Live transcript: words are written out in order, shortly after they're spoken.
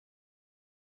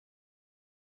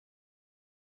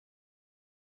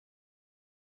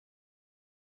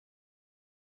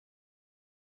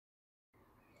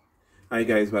Hi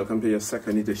guys, welcome to your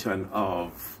second edition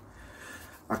of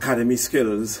Academy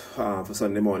Skills for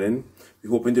Sunday morning.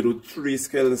 We're hoping to do 3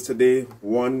 skills today.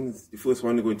 The first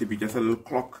one is going to be just a little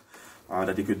clock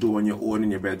that you could do on your own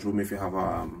in your bedroom if you have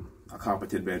a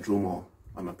carpeted bedroom or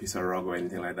on a piece of rug or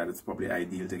anything like that. It's probably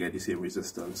ideal to get the same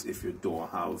resistance if you don't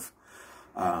have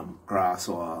grass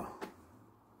or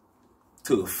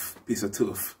piece of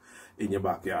turf in your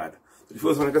backyard. So the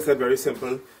first one, like I said, very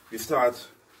simple. We start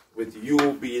with you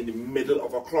being in the middle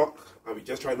of a clock, and we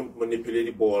just try to manipulate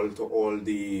the ball to all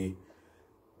the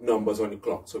numbers on the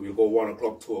clock. So we'll go 1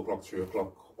 o'clock, 2 o'clock, 3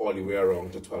 o'clock, all the way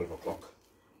around to 12 o'clock.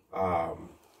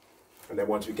 And then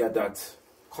once we get that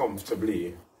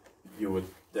comfortably, you would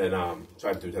then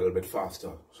try to do it a little bit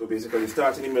faster. So basically,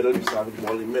 start in the middle, we start with the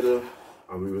ball in the middle,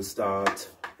 and we will start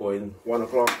going 1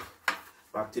 o'clock,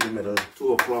 back to the middle,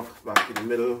 2 o'clock, back to the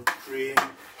middle, 3,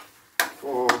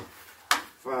 4,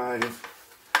 5,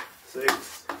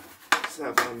 6,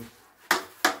 7,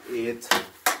 8,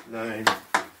 9,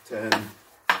 10,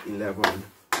 11,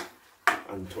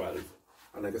 and 12.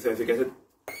 And like I said, if you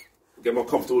get more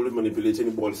comfortable with manipulating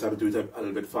the ball, you start to do it a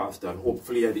little bit faster. And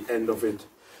hopefully at the end of it,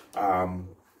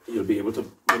 you'll be able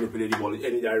to manipulate the ball in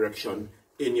any direction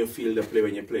in your field of play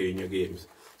when you're playing your games.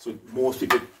 So most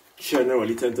people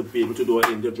generally tend to be able to do an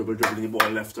Indian dribble, dribbling the ball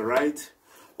left to right,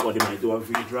 or they might do a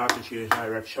V-drag to change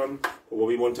direction. But what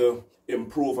we want to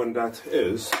improve on that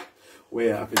is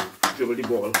where I can dribble the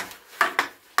ball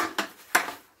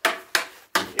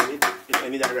in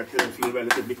any direction and feel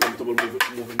relatively comfortable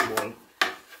moving the ball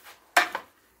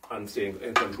and staying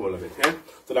in control of it. Yeah?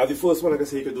 So that's the first one. Like I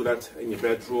say, you can do that in your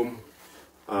bedroom,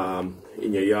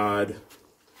 in your yard,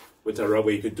 with a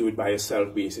rubber. You could do it by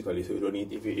yourself basically. So you don't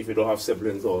need, if you don't have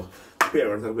siblings or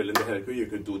parents are willing to help you, you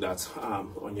could do that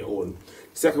on your own.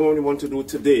 The second one we want to do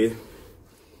today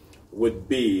would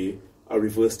be a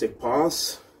reverse stick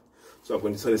pass. So I'm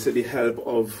going to solicit the help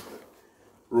of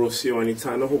Rocio and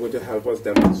Itana, who are going to help us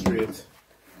demonstrate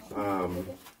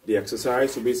the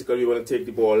exercise. So basically, we want to take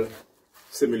the ball,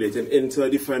 simulating into a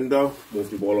defender,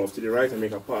 move the ball off to the right, and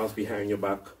make a pass behind your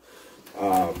back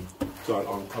to an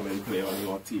oncoming player on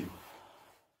your team.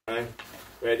 Alright,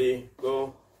 ready,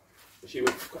 go.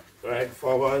 Right,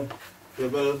 forward,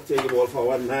 dribble, take the ball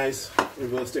forward, nice.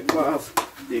 Reverse stick pass,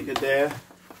 take it there.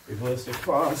 Reverse stick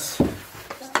pass.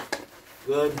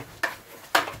 Good.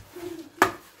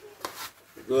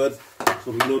 Good.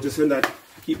 So we're noticing that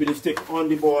keeping the stick on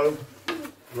the ball,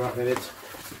 wrapping it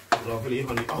lovely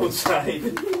on the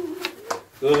outside.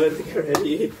 Good. Get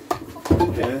ready.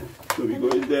 Yeah. So we go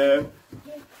in there.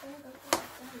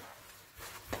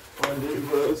 On the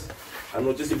reverse. And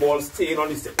notice the ball staying on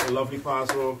the stick. A lovely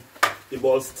pass row. The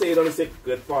ball stayed on the stick.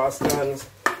 Good pass stance.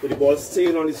 So the ball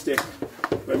staying on the stick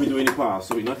when we're doing the pass.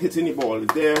 So we're not hitting the ball.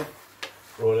 It's there.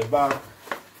 Roll it back.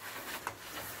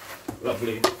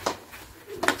 Lovely.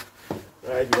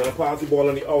 Right, you're going to pass the ball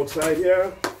on the outside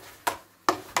here.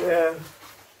 Yeah.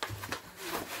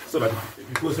 So that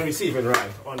the person receiving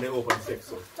right on the open stick.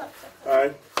 So.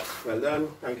 Alright, well done.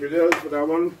 Thank you girls for that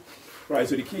one. Right,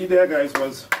 so the key there guys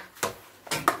was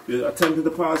you're attempting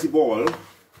to pass the ball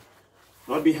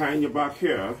not behind your back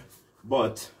here,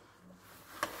 but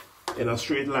in a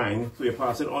straight line. So you're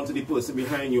passing onto the person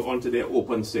behind you onto their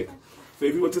open stick. So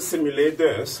if you were to simulate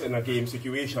this in a game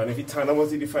situation, if Itana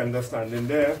was the defender standing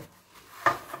there,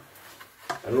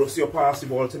 and Rocio passed the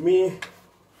ball to me,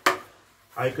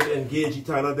 I could engage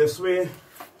Itana this way,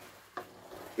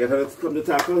 get her to come to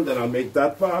tackle, then I'll make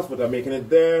that pass, but I'm making it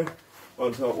there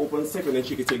onto an open stick, and then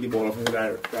she could take the ball off in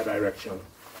that direction.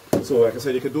 So like I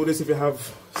said, you could do this if you have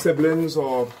siblings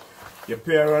or your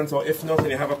parents, or if not, and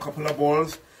you have a couple of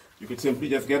balls, you could simply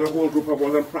just get a whole group of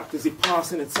balls and practice the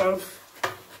passing itself.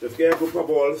 Just get a group of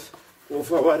balls, go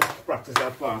forward, practice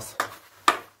that pass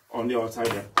on the outside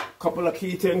there. Couple of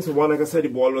key things. One, like I said, the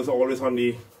ball was always on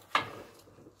the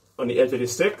edge of the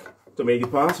stick to make the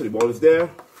pass. So the ball is there,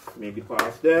 make the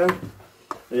pass there. And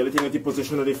the other thing is the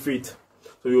position of the feet.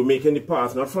 So you're making the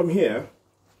pass not from here,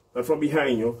 not from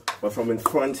behind you, but from in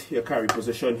front, your carry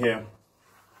position here.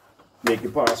 Make the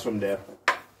pass from there.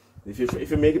 If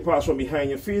you make the pass from behind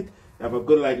your feet, you have a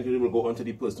good likelihood it will go onto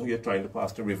the person who you're trying to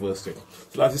pass to reverse stick.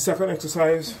 So that's the second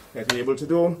exercise that you're able to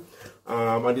do.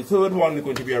 And the third one is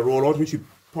going to be a rollout, which you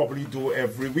probably do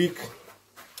every week.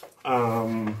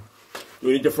 The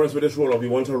only difference with this rollout, we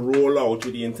want to roll out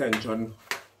with the intention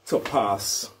to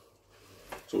pass.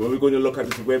 So what we're going to look at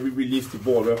is where we release the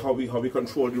ball, how we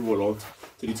control the rollout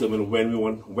to determine when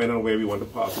and where we want to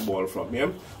pass the ball from. Yeah?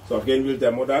 So again, we'll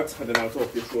demo that, and then I'll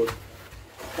talk you through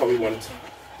how we want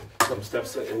some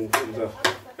steps in the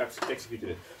executing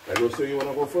it. Right, so you want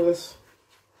to go first?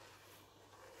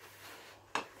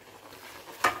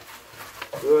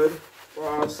 Good.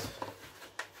 Pass.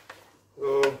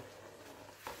 Go.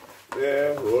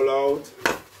 There. Roll out.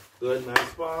 Good.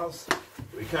 Nice pass.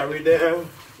 We carry there.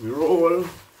 We roll.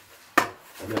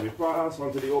 And then we pass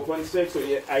onto the open stick. So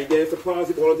the idea is to pass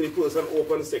the ball to the person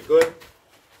open stick. Good.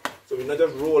 So we're not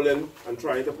just rolling and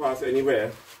trying to pass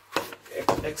anywhere.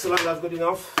 Excellent. That's good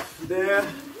enough. There.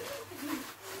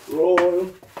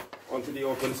 Roll onto the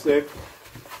open stick.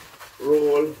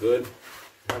 Roll. Good.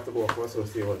 I have to go first and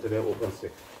stay onto the open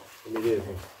stick.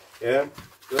 Immediately. Yeah.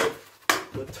 Good.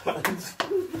 Good turns.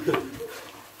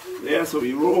 Yeah. So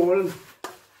we roll and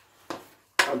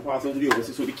pass onto the open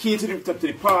stick. So the key to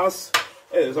the pass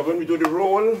is that when we do the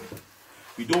roll,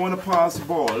 we don't want to pass the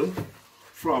ball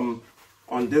from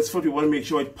on this foot. We want to make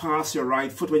sure it passes your right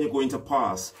foot when you're going to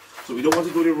pass. So we don't want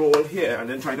to do the roll here and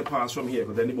then try to pass from here,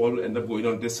 because then the ball will end up going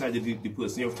on this side of the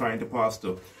person you're trying to pass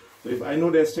to. So if I know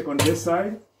there's stick on this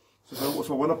side, so if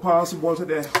I want to pass the ball to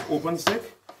the open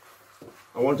stick,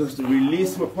 I want us to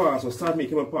release my pass or start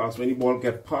making my pass when the ball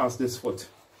gets past this foot.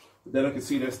 Then I can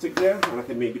see the stick there and I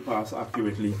can make the pass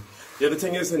accurately. The other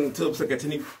thing is, in terms of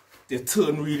getting the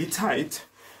turn really tight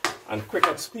and quick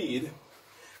at speed,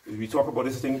 we talked about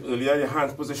this thing earlier, your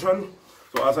hand position.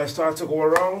 So as I start to go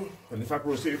around, and in fact,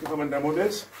 Rosie, you can come and demo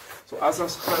this. So as her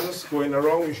hand's going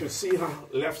around, you should see her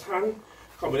left hand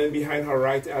coming in behind her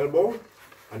right elbow,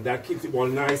 and that keeps the ball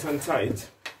nice and tight.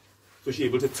 So she's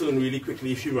able to turn really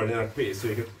quickly if she's running at pace. So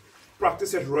you can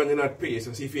practice it running at pace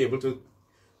and see if you're able to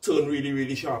turn really,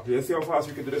 really sharply. Let's see how fast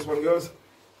we can do this one, girls.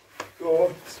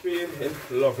 Go, speed, in.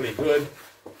 Lovely, good.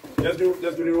 Just do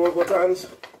the roll, go hands.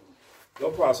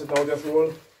 Don't pass it now, just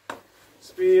roll.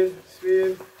 Speed,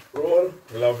 speed, roll.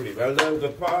 Lovely, well done,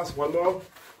 good pass. One more.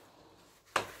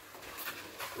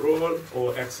 Roll.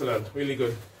 Oh, excellent, really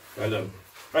good. Well done.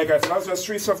 Right, guys, so that's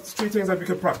just three things that we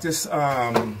could practice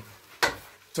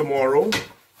tomorrow.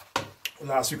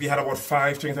 Last week we had about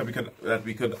 5 things that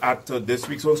we could add to this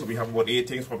week's one, so we have about 8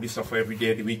 things, probably stuff for every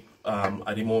day of the week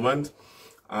at the moment.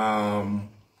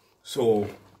 So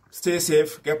stay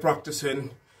safe, get practicing,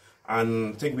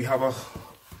 and I think we have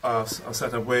a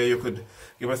setup where you could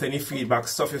give us any feedback,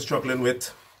 stuff you're struggling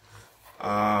with.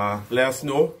 Let us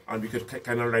know, and we could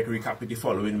kind of like recap it the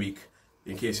following week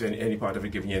in case you're in any part of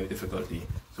it giving you any difficulty.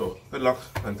 So good luck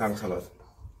and thanks a lot.